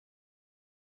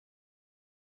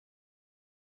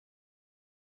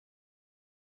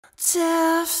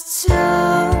Soft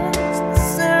tones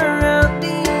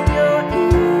surrounding your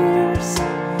ears.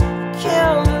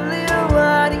 Can't believe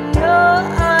what your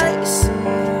eyes see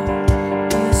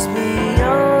is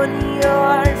beyond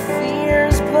your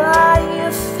fears, but you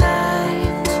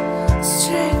find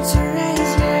strength to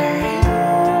raise your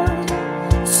hand,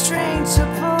 strength to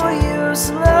pull you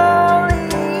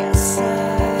slowly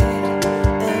aside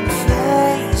and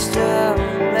face the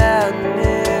madness.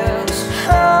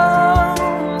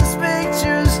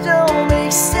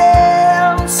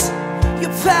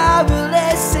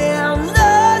 Powerless and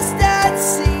lost at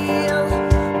sea,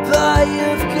 but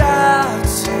you've got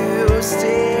to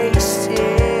stay still.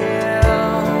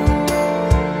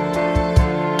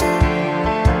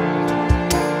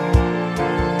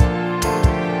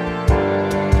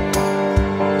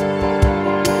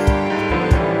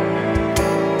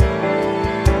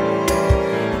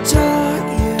 Don't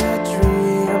your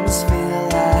dreams feel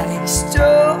like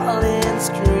stolen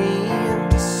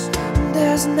screams?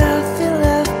 There's nothing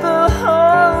left but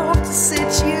hope to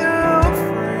set you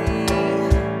free.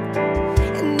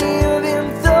 And even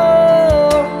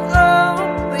though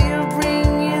they bring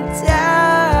you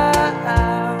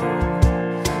down,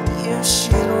 you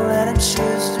shouldn't let them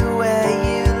choose the way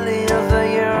you live.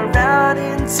 You're right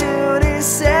into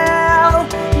this hell.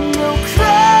 No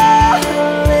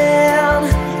crawling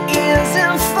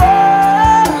isn't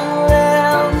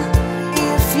falling.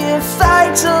 If you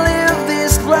fight to live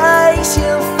this place,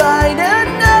 you'll find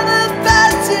another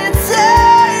path to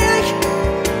take.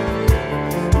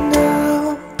 No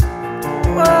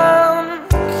one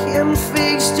can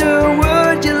fix the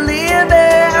world you live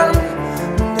in.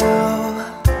 No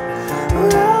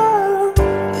one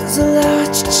is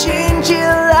allowed to change you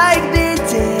like they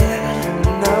did.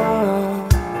 No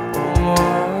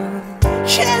one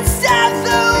can stop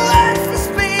the world from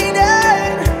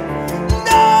spinning.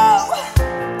 No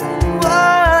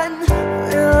one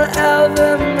will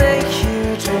ever make you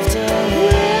drift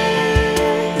away.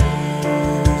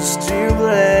 It's to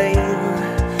blame.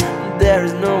 There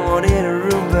is no one in a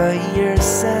room but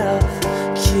yourself.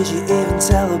 Could you even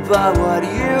tell about what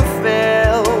you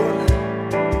felt?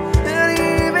 And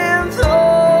even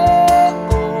though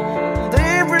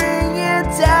they bring you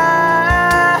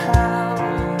down,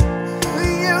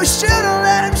 you shouldn't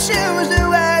let them choose the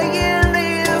way you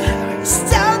live. It's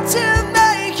time to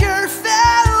make your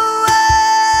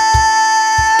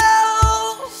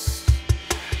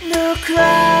no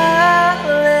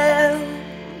crawling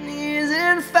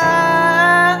isn't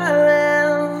falling.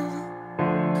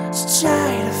 Just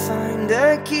try to find the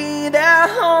key that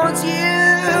holds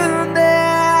you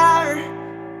there.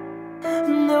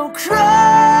 No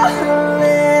crawling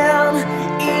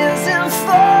isn't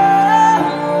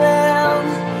falling.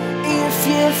 If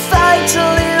you fight to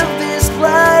live this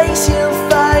place, you'll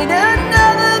find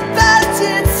another path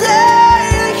to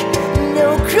take. No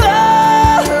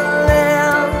crawling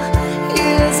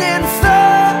isn't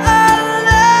falling.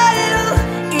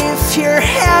 If you're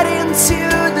heading to